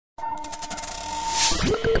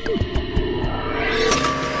Okay,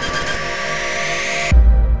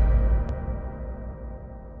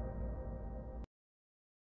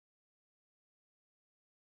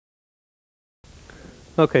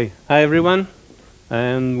 hi everyone,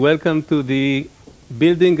 and welcome to the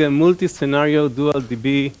Building a Multi-Scenario Dual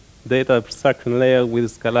DB Data Abstraction Layer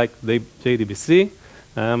with Scalike JDBC.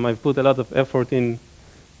 I've put a lot of effort in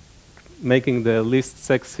making the least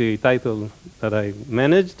sexy title that I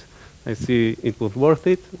managed. I see it was worth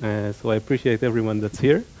it, so I appreciate everyone that's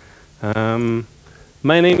here.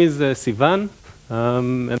 My name is Sivan,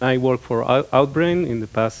 and I work for Outbrain in the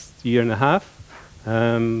past year and a half.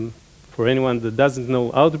 For anyone that doesn't know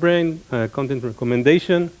Outbrain, content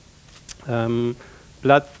recommendation,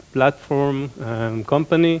 platform,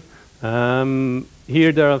 company.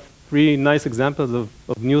 Here there are three nice examples of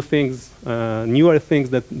new things, newer things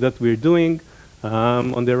that we're doing.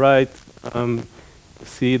 On the right,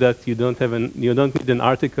 see that you don't need an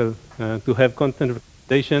article to have content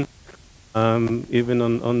recommendation. Even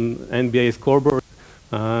on NBA scoreboard,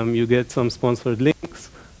 you get some sponsored links.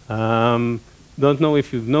 Don't know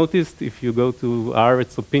if you've noticed, if you go to our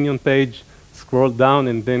opinion page, scroll down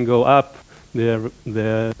and then go up, the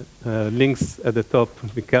links at the top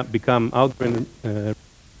become Outbrain.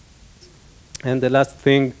 And the last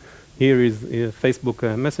thing here is Facebook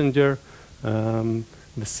Messenger.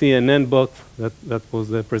 The CNN bot that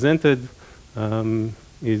was presented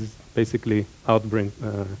is basically Outbrain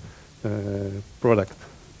product.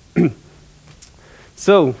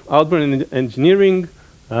 So, Outbrain engineering.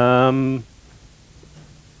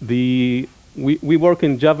 We work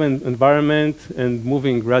in Java environment and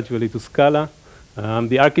moving gradually to Scala.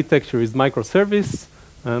 The architecture is microservice.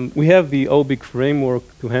 We have the OBIC framework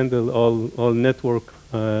to handle all network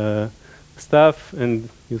stuff, and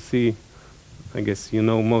you see, I guess you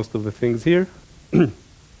know most of the things here. In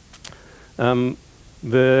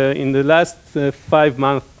the last 5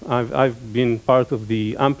 months, I've been part of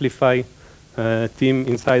the Amplify team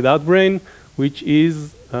inside Outbrain, which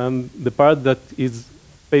is the part that is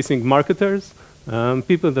facing marketers,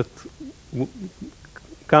 people that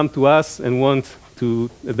come to us and want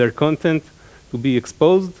their content to be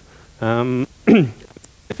exposed.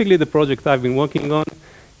 Specifically, the project I've been working on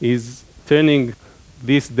is turning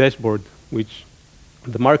this dashboard, which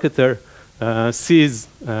the marketer sees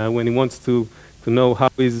when he wants to know how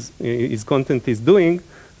his content is doing,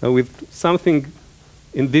 with something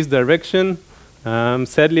in this direction.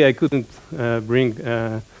 Sadly, I couldn't bring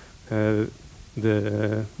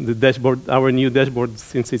the dashboard, our new dashboard,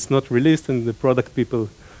 since it's not released, and the product people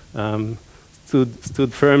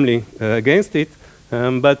stood firmly against it.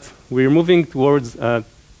 But we're moving towards a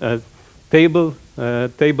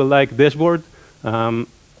table-like dashboard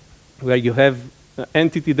where you have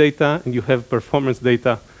entity data and you have performance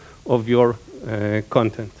data of your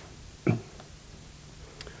content.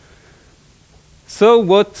 So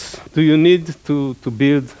what do you need to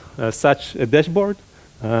build such a dashboard?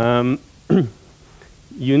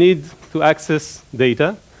 You need to access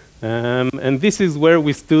data, and this is where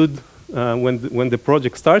we stood when the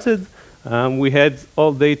project started. We had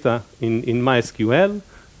all data in MySQL.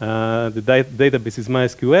 The database is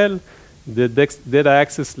MySQL. The data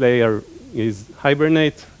access layer is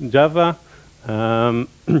Hibernate Java, and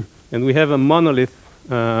we have a monolith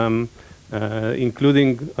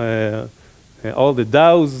including all the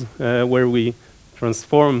DAOs where we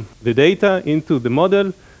transform the data into the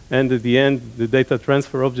model, and at the end, the data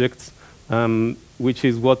transfer objects, which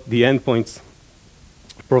is what the endpoints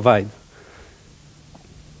provide.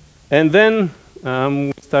 And then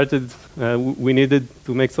we needed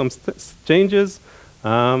to make some changes.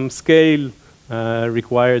 Scale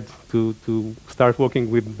required to start working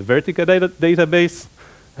with the Vertica database.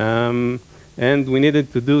 And we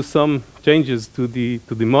needed to do some changes to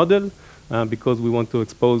the model because we want to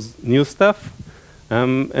expose new stuff.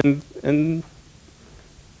 And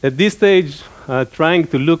at this stage, trying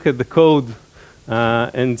to look at the code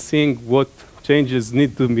and seeing what changes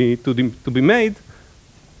need to be made,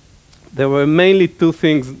 there were mainly two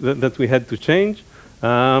things that we had to change.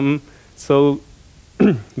 So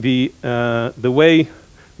the way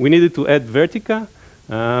we needed to add Vertica,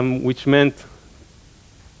 which meant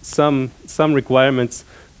some requirements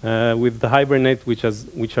with the Hibernate, which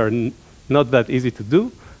are not that easy to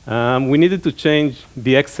do. We needed to change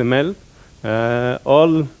the XML.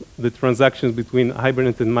 All the transactions between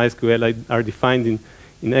Hibernate and MySQL are defined in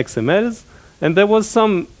XMLs, and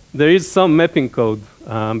there is some mapping code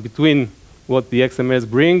between what the XMLs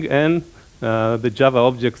bring and the Java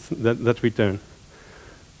objects that return.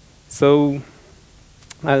 So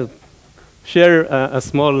I'll share a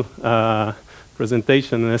small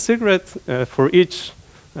presentation and a secret. For each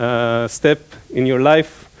step in your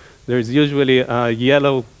life, there's usually a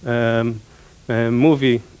yellow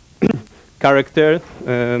movie character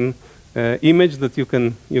image that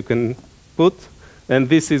you can put, and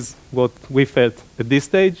this is what we felt at this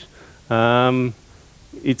stage.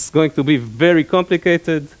 It's going to be very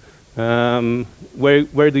complicated.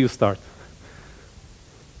 Where do you start?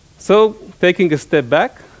 So, taking a step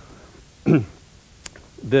back,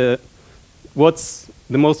 what's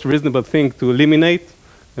the most reasonable thing to eliminate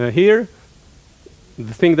here?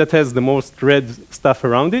 The thing that has the most red stuff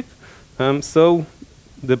around it. So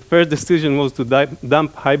the first decision was to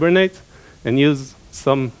dump Hibernate and use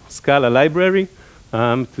some Scala library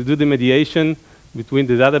to do the mediation between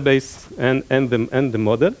the database and the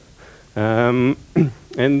model.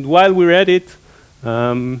 And while we were at it,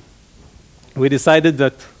 we decided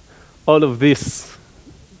that all of this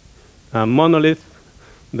monolith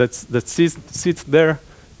that sits there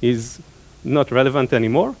is not relevant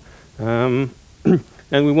anymore.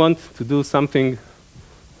 And we want to do something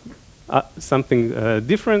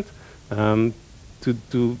different to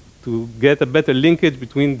get a better linkage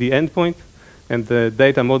between the endpoint and the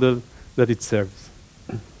data model that it serves.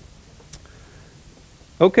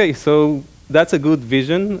 Okay, so that's a good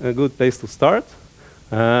vision, a good place to start.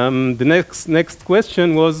 The next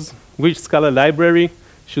question was, which Scala library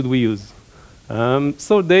should we use?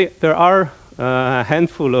 So there are a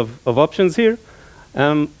handful of options here.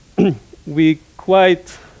 We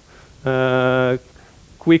quite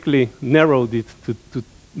quickly narrowed it to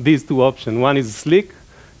these two options. One is Slick,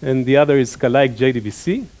 and the other is Scalike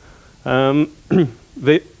JDBC.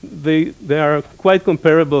 They are quite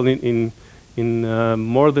comparable in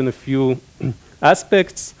more than a few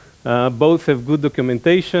aspects. Both have good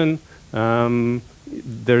documentation.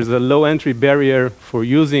 There's a low entry barrier for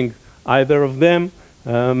using either of them.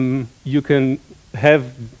 You can have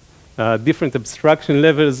different abstraction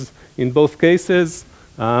levels in both cases.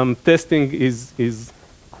 Testing is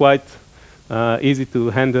quite easy to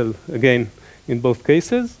handle, again, in both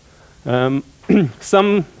cases.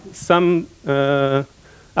 Some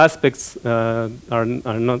aspects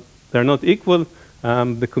they're not equal.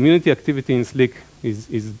 The community activity in Slick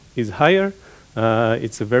is higher.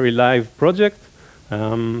 It's a very live project.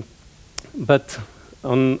 But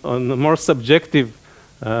on a more subjective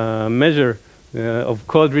measure of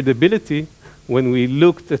code readability, when we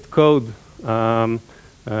looked at code,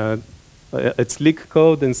 at Slick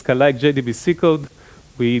code and Scalike JDBC code,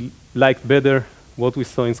 we liked better what we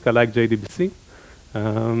saw in Scalike JDBC.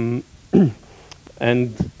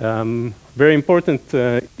 And very important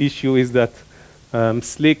issue is that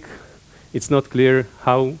Slick, it's not clear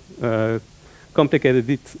how complicated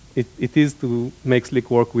it is to make Slick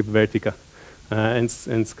work with Vertica. And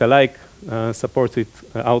Scalike supports it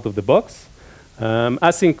out of the box.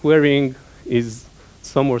 Async querying is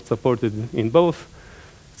somewhat supported in both.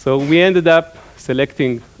 So we ended up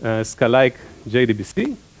selecting Scalike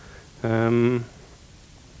JDBC.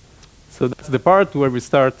 So that's the part where we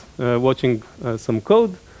start watching some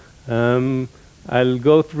code. I'll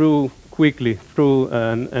go through quickly through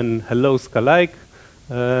an hello Scalike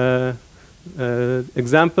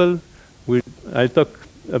example. I'll talk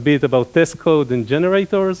a bit about test code and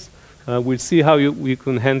generators. We'll see how we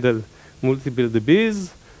can handle multiple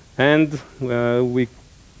DBs, and we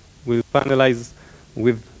will finalize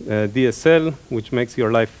with DSL, which makes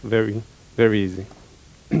your life very, very easy.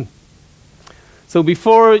 So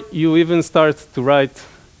before you even start to write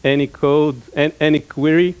any code, any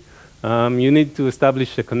query, you need to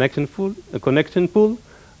establish a connection pool.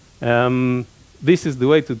 This is the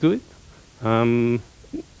way to do it.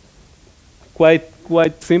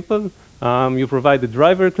 Quite simple. You provide the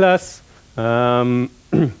driver class.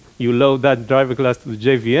 You load that driver class to the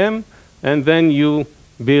JVM, and then you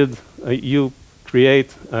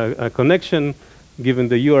create a connection given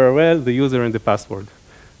the URL, the user, and the password.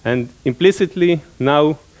 And implicitly,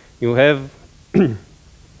 now you have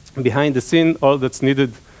behind the scene all that's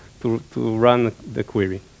needed to run the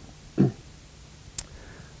query.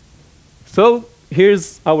 So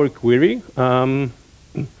here's our query.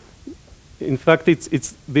 In fact,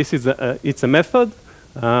 it's a method.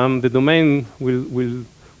 The domain will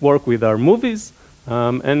work with our movies,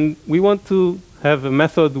 and we want to have a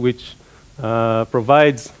method which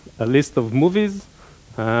provides a list of movies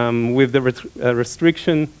with the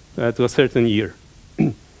restriction to a certain year.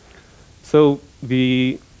 So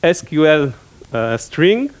the SQL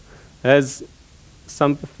string has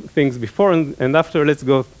some things before and after. Let's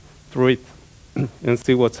go through it and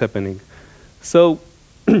see what's happening. So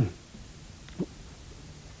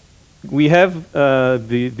we have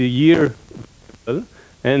the year,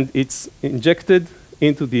 and it's injected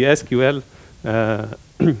into the SQL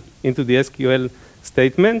into the SQL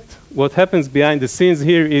statement. What happens behind the scenes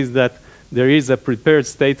here is that there is a prepared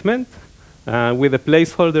statement with a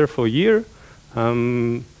placeholder for year.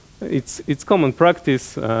 It's common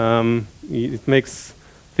practice. It makes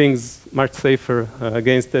things much safer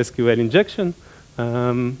against SQL injection.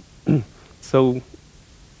 So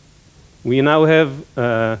we now have,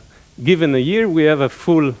 given a year, we have a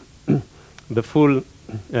full, the full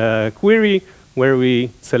query where we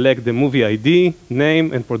select the movie ID,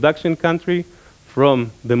 name, and production country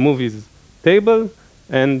from the movies table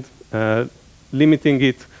and limiting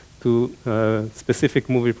it to specific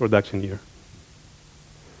movie production year.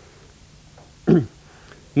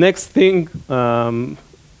 Next thing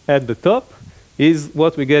at the top is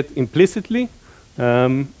what we get implicitly.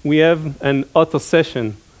 We have an auto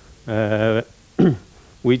session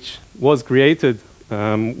which was created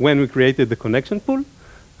when we created the connection pool.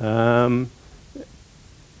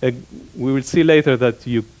 We will see later that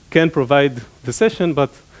you can provide the session,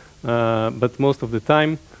 but most of the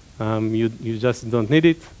time you just don't need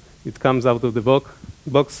it. It comes out of the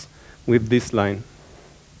box with this line.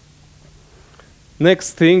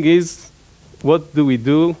 Next thing is, what do we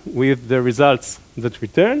do with the results that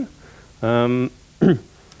return?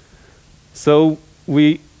 So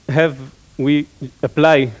we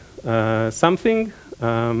apply something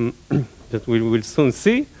that we will soon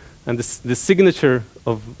see, and the signature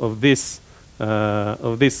of this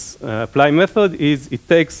apply method is it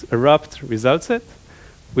takes a wrapped result set,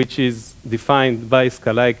 which is defined by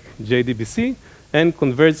Scalike JDBC, and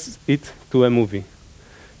converts it to a movie.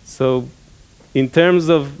 So in terms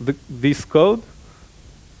of this code,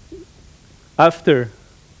 after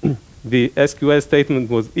the SQL statement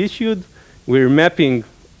was issued, we're mapping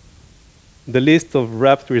the list of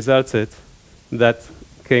wrapped result sets that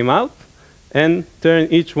came out and turn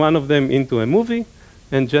each one of them into a movie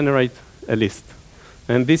and generate a list.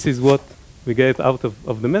 And this is what we get out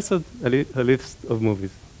of the method, a list of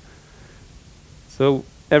movies. So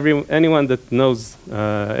anyone that knows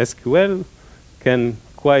SQL can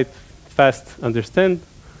quite fast understand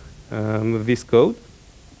this code.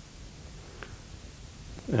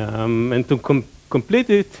 And to complete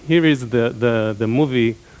it, here is the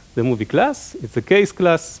movie class. It's a case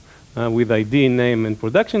class with ID, name, and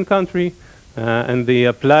production country. And the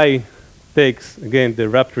apply takes, again, the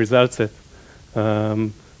wrapped result set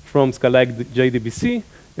from Scalike JDBC.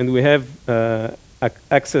 And we have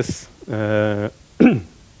access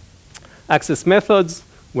methods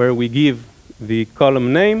where we give the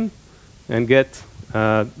column name and get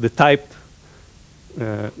the typed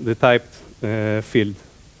field.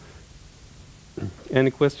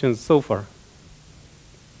 Any questions so far?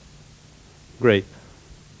 Great.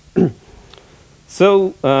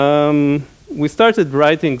 So we started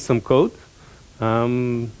writing some code.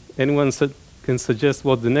 Anyone can suggest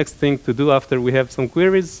what the next thing to do after we have some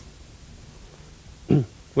queries?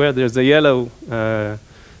 Where there's a yellow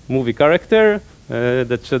movie character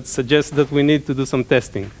that should suggest that we need to do some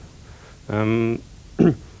testing.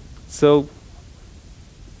 So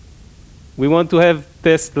we want to have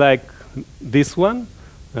tests like this one.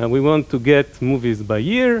 We want to get movies by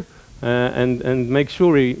year and make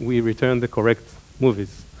sure we return the correct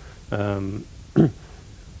movies.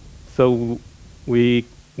 So we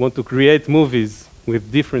want to create movies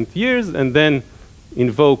with different years and then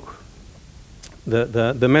invoke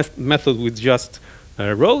the method we just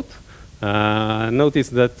wrote. Notice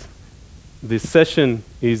that this session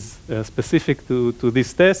is specific to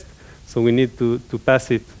this test, so we need to pass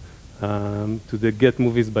it to the get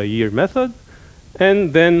movies by year method.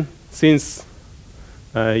 And then, since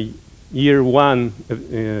year one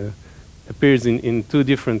appears in two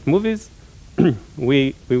different movies,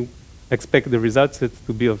 we expect the result set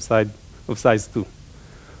to be of size 2.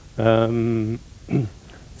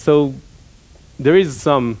 So there is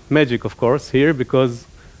some magic, of course, here, because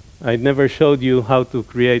I never showed you how to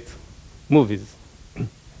create movies.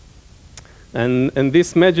 And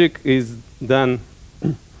this magic is done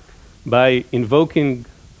by invoking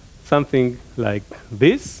something like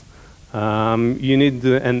this. You need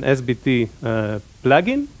an SBT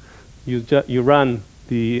plugin. You run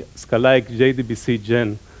the Scalike JDBC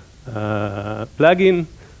Gen plugin.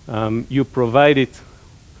 You provide it.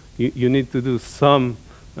 You need to do some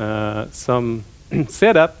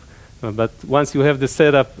setup. But once you have the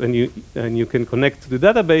setup and you can connect to the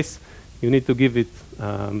database, you need to give it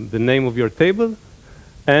the name of your table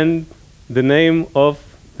and the name of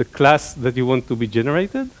the class that you want to be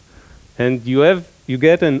generated. And you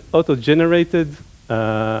get an auto-generated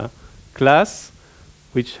class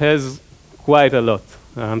which has quite a lot.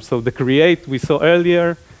 So the create we saw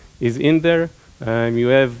earlier is in there. You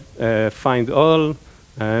have find all,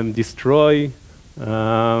 destroy,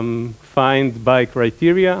 find by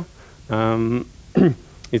criteria.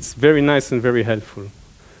 It's very nice and very helpful.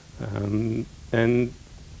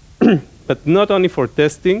 But not only for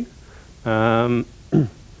testing.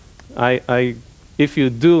 If you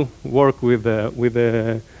do work with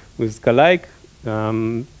Scalike,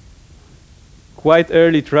 quite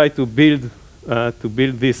early try to build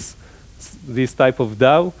this type of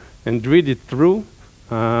DAO and read it through.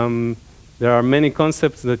 There are many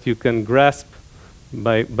concepts that you can grasp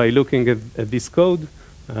by looking at this code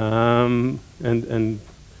and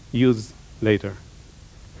use later.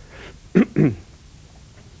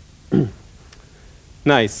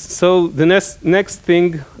 Nice. So the next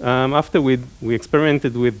thing, after we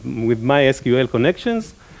experimented with MySQL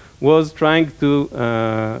connections, was trying to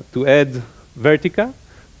add Vertica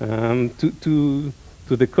to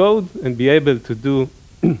the code and be able to do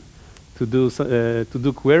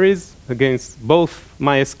queries against both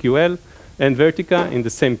MySQL and Vertica in the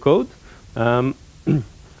same code.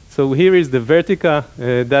 So here is the Vertica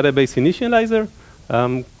database initializer,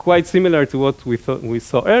 quite similar to what we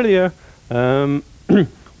saw earlier.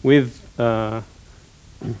 With the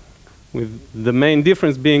main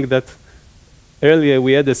difference being that earlier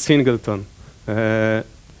we had a singleton,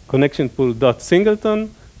 connection pool dot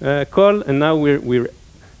singleton call, and now we're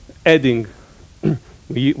adding.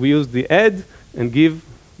 we use the add and give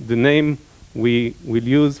the name we will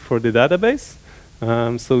use for the database.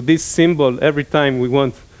 So this symbol, every time we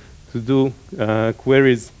want to do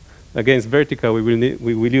queries against Vertica, we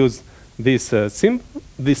will use this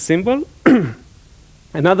symbol.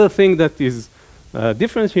 Another thing that is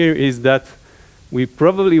different here is that we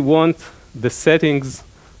probably want the settings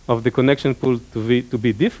of the connection pool to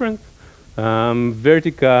be different.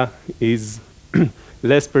 Vertica is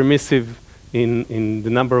less permissive in the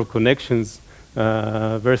number of connections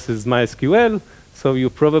versus MySQL. So you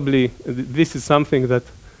probably, this is something that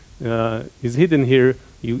is hidden here.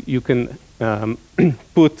 You can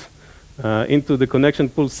put into the connection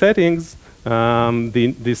pool settings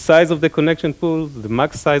the size of the connection pools, the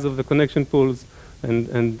max size of the connection pools,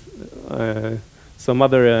 and some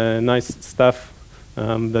other nice stuff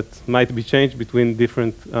that might be changed between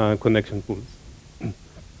different connection pools.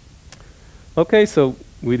 Okay, so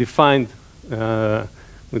we defined the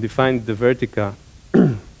Vertica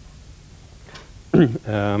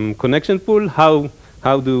connection pool. How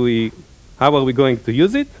are we going to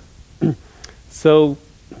use it? So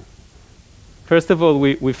first of all,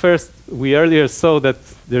 we earlier saw that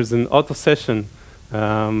there's an auto session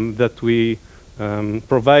that we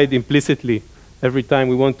provide implicitly every time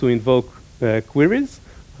we want to invoke queries,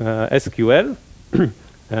 SQL.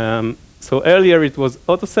 So earlier it was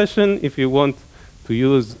auto session. If you want to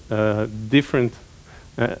use different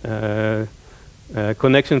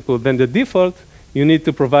connection pool than the default, you need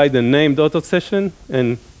to provide a named auto session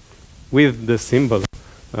and with the symbol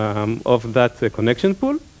of that connection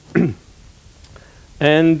pool.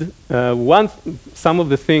 And some of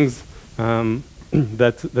the things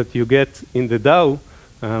that you get in the DAO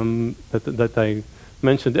that I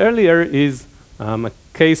mentioned earlier is a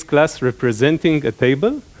case class representing a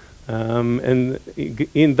table, and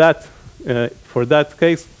in that for that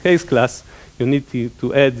case class you need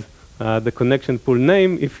to add the connection pool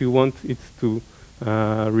name if you want it to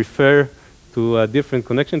refer to a different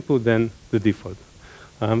connection pool than the default.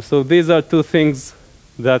 So these are two things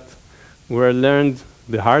that were learned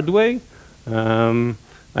the hard way.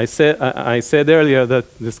 I said earlier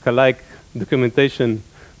that the Scalike documentation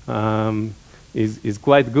is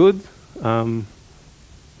quite good.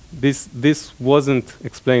 This wasn't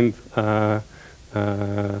explained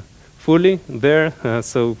fully there,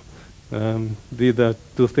 so these are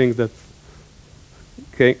two things that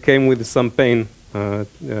came with some pain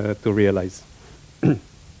to realize.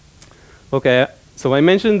 Okay, so I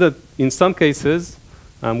mentioned that in some cases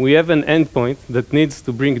we have an endpoint that needs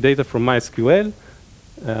to bring data from MySQL,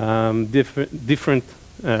 different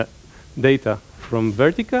data from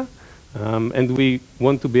Vertica, and we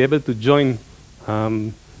want to be able to join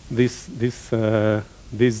these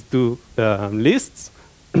two lists.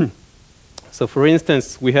 So for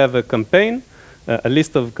instance, we have a campaign, a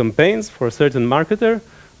list of campaigns for a certain marketer.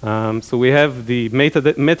 So we have the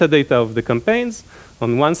metadata of the campaigns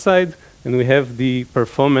on one side, and we have the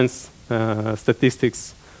performance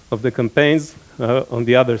statistics of the campaigns on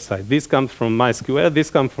the other side. This comes from MySQL, this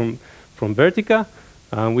comes from Vertica.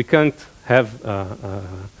 We can't have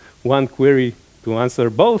one query to answer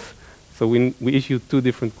both, so we issue two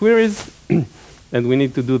different queries, and we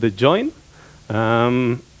need to do the join.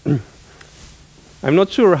 I'm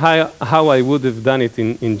not sure how I would have done it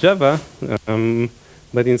in Java,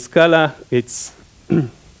 but in Scala, it's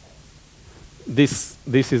that's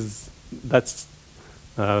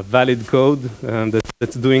valid code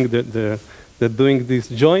that's doing doing this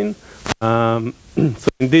join. So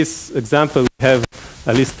in this example, we have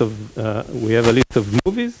a list of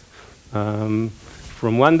movies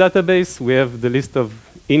from one database. We have the list of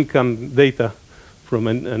income data from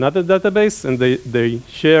another database, and they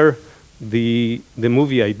share the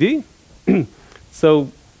movie ID.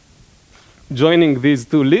 So joining these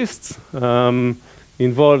two lists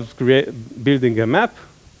involves building a map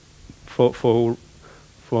from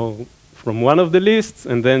one of the lists,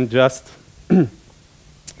 and then just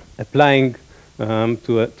applying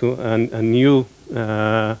to a new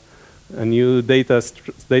data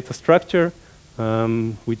structure,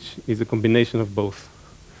 which is a combination of both.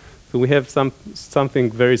 So we have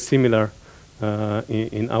something very similar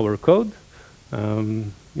in our code.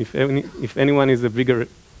 If anyone is a bigger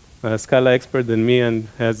Scala expert than me and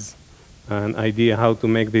has an idea how to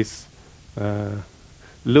make this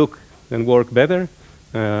look and work better,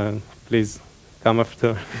 please come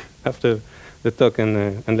after the talk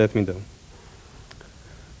and let me know.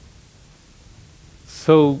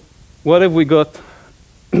 So what have we got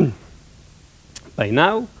by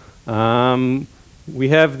now? We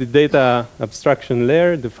have the data abstraction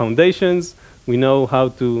layer, the foundations. We know how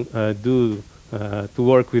to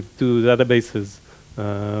work with two databases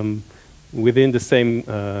within the same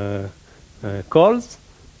calls.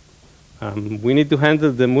 We need to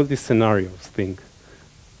handle the multi-scenarios thing.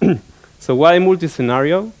 So why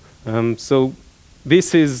multi-scenario? So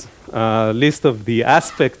this is a list of the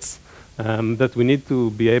aspects that we need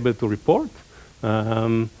to be able to report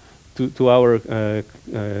to our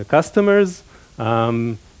customers.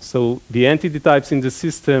 So the entity types in the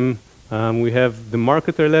system, we have the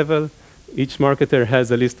marketer level. Each marketer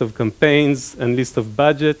has a list of campaigns and list of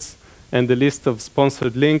budgets and the list of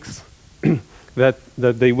sponsored links that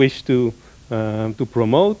they wish to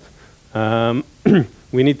promote.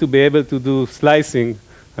 We need to be able to do slicing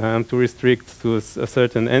to restrict to a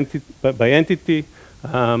certain entity by entity,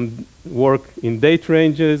 work in date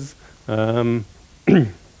ranges.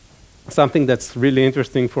 Something that's really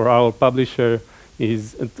interesting for our publisher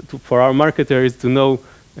is, for our marketer, is to know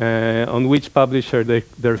on which publisher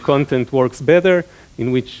their content works better,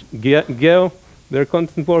 in which geo their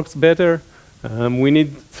content works better. We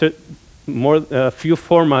need a few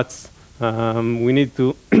formats. We need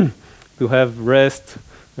to to have REST.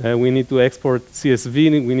 We need to export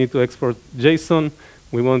CSV. We need to export JSON.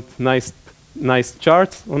 We want nice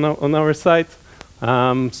charts on our site.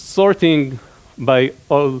 Sorting by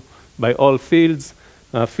all fields,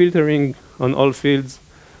 filtering on all fields,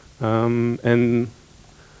 and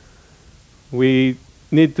we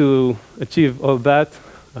need to achieve all that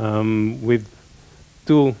with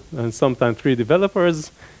 2 and sometimes 3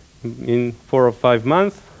 developers in 4 or 5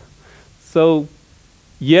 months. So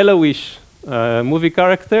yellowish movie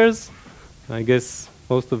characters, I guess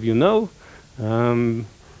most of you know.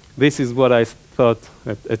 This is what I thought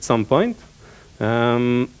at some point.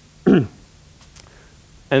 And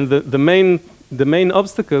the main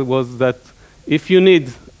obstacle was that if you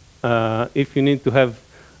need to have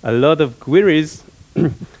a lot of queries,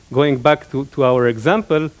 going back to our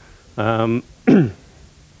example,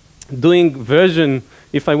 doing version,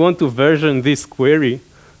 if I want to version this query,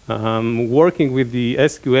 working with the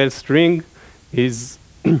SQL string is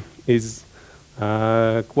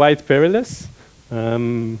quite perilous.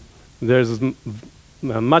 There's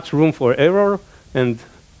much room for error, and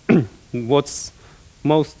what's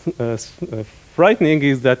most frightening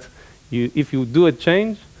is that if you do a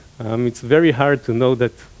change, it's very hard to know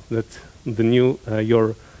that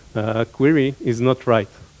your query is not right.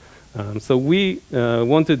 So we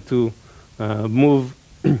wanted to move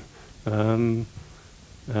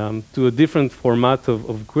to a different format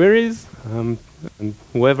of queries. And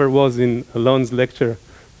whoever was in Alon's lecture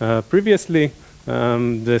previously,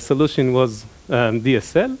 the solution was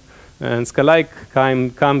DSL. And Scalike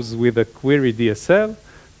comes with a query DSL,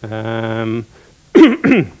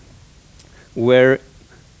 where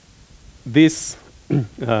this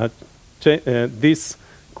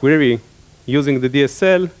query using the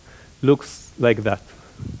DSL looks like that.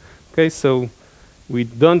 Okay, so we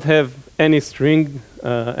don't have any string,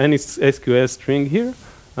 any SQL string here.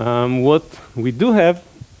 What we do have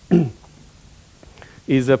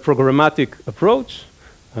is a programmatic approach.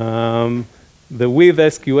 The with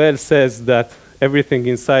SQL says that everything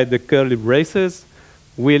inside the curly braces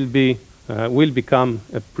will become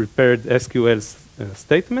a prepared SQL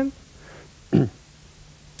statement,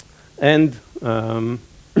 and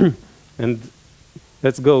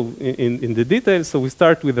let's go in the details. So we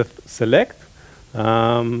start with a select.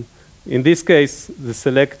 In this case, the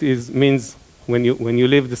select means when you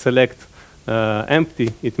leave the select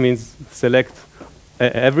empty, it means select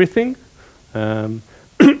everything.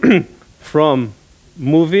 From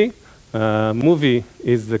movie, movie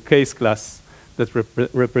is the case class that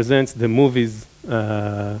represents the movies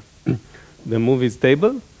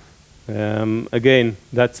table. Again,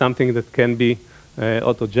 that's something that can be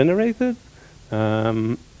auto-generated.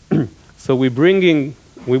 So we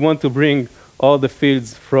want to bring all the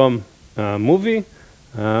fields from movie,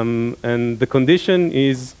 and the condition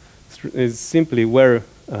is simply where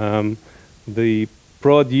the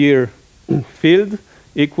prod year field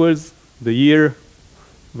equals the year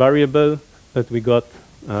variable that we got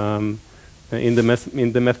in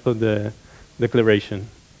the method declaration.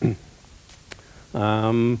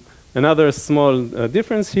 Another small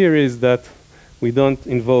difference here is that we don't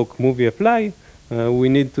invoke movie apply. We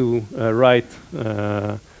need to write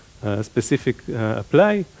a specific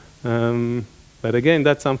apply. But again,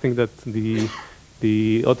 that's something that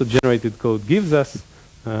the auto-generated code gives us.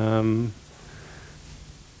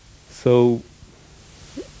 So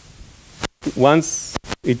once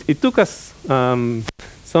it took us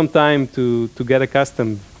some time to get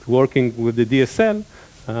accustomed to working with the DSL,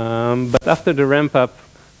 but after the ramp up,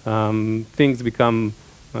 things become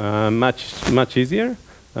much easier.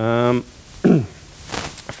 For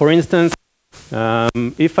instance,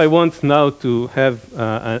 if I want now to have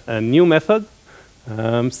a new method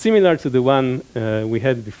similar to the one we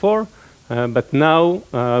had before, but now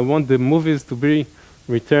I want the movies to be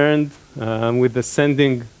returned with the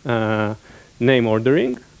sending name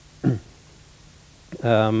ordering.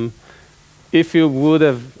 If you would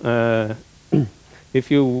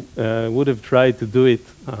have tried to do it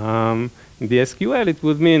in the SQL, it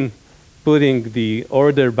would mean putting the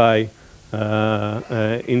order by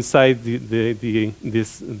inside the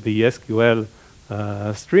SQL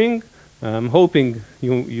string, hoping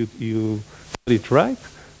you got it right.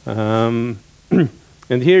 And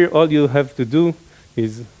here, all you have to do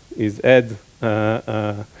is add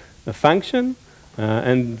a function.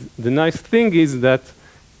 And the nice thing is that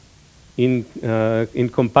in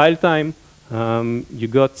compile time, you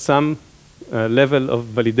got some level of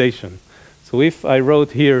validation. So if I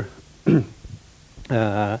wrote here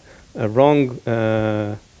a wrong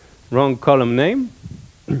column name,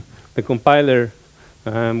 the compiler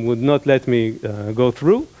would not let me go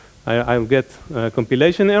through. I'll get a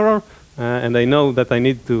compilation error, and I know that I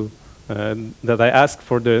need to that I asked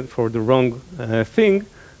for the wrong thing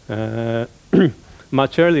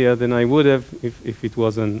much earlier than I would have if it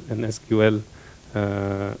was an SQL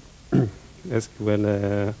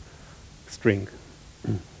SQL string.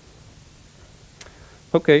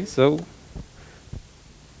 Okay, so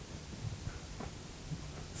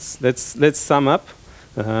let's sum up.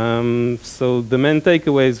 So the main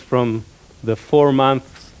takeaways from the 4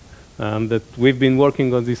 months that we've been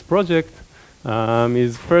working on this project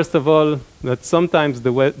is, first of all, that sometimes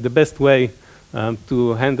the best way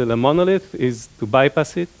to handle a monolith is to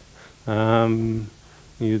bypass it.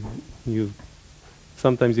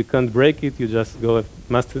 Sometimes you can't break it; you just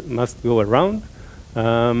must go around.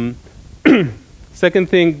 Second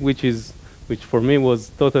thing, which for me was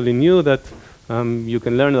totally new, that you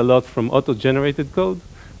can learn a lot from auto-generated code,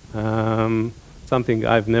 something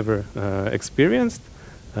I've never experienced.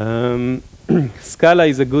 Scala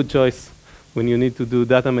is a good choice when you need to do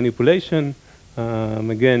data manipulation.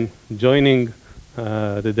 Again, joining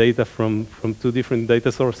the data from 2 different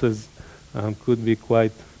data sources could be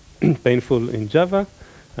quite painful in Java.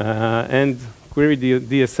 And query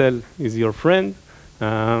DSL is your friend.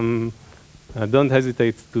 Don't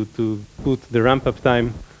hesitate to put the ramp-up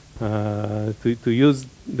time, to use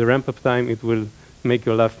the ramp-up time. It will make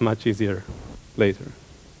your life much easier later.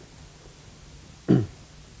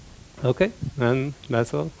 Okay, and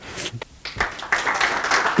that's all.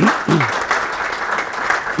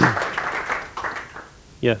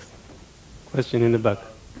 Yes, question in the back.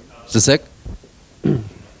 Just a sec.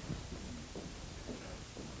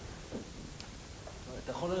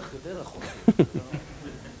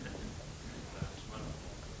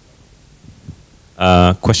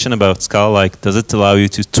 Question about Scalike. Does it allow you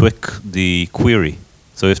to tweak the query?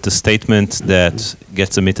 So if the statement that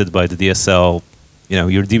gets emitted by the DSL,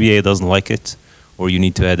 your DBA doesn't like it, or you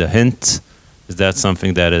need to add a hint, is that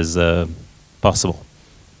something that is possible?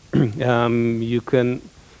 You can.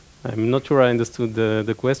 I'm not sure I understood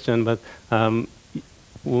the question, but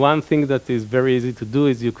one thing that is very easy to do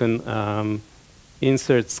is you can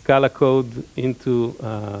insert Scala code into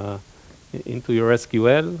your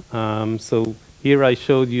SQL. So here I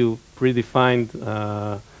showed you predefined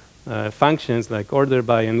functions like order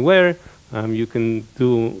by and where, you can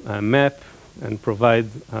do a map and provide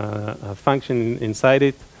a function inside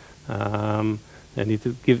it. And it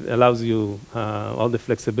allows you all the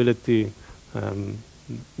flexibility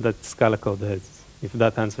that Scala code has, if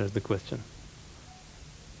that answers the question.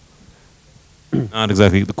 Not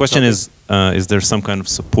exactly. The question is there some kind of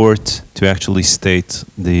support to actually state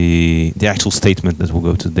the actual statement that will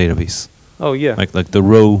go to the database? Oh, yeah. Like the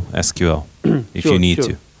row SQL, if you need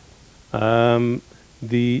to.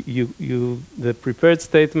 The prepared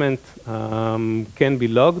statement can be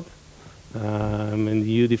logged, and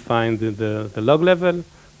you define the log level,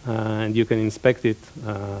 and you can inspect it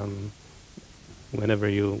whenever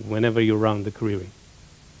you run the query.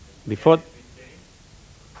 Before,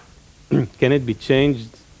 can it be changed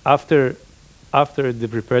after the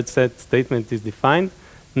prepared statement is defined?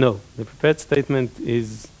 No, the prepared statement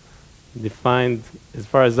is defined, as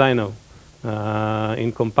far as I know,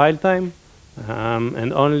 in compile time,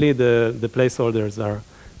 and only the placeholders are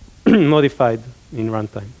modified in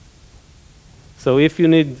runtime. So if you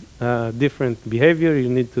need different behavior, you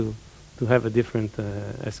need to have a different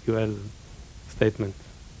SQL statement.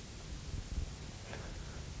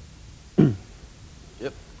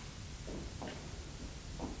 Yep.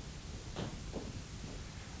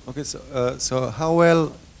 Okay, so how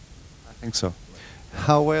well, I think so.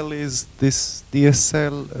 How well is this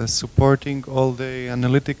DSL supporting all the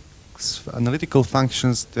analytical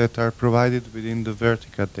functions that are provided within the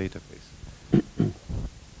Vertica database?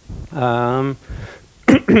 Well,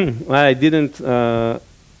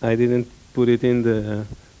 I didn't put it in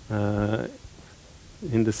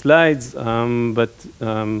the slides, but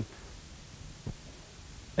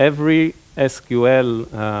every SQL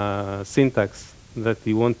syntax that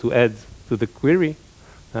you want to add to the query,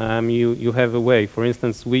 you have a way. For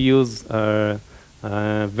instance, we use the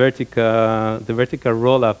Vertica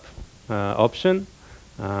rollup option,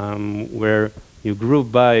 where you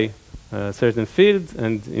group by certain fields,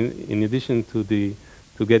 and in addition to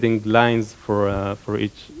getting lines for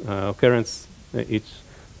each occurrence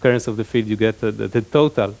of the field, you get the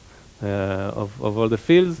total of all the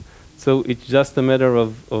fields. So it's just a matter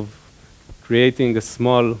of creating a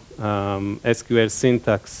small SQL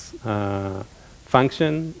syntax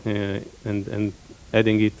function and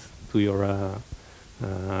adding it to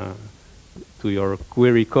your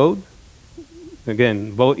query code.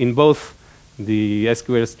 Again, in both the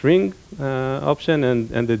SQL string option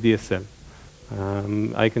and the DSL.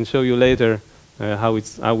 I can show you later how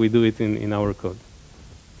we do it in our code.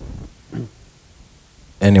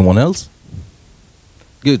 Anyone else?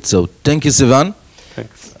 Good. So thank you, Sivan.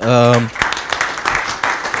 Thanks.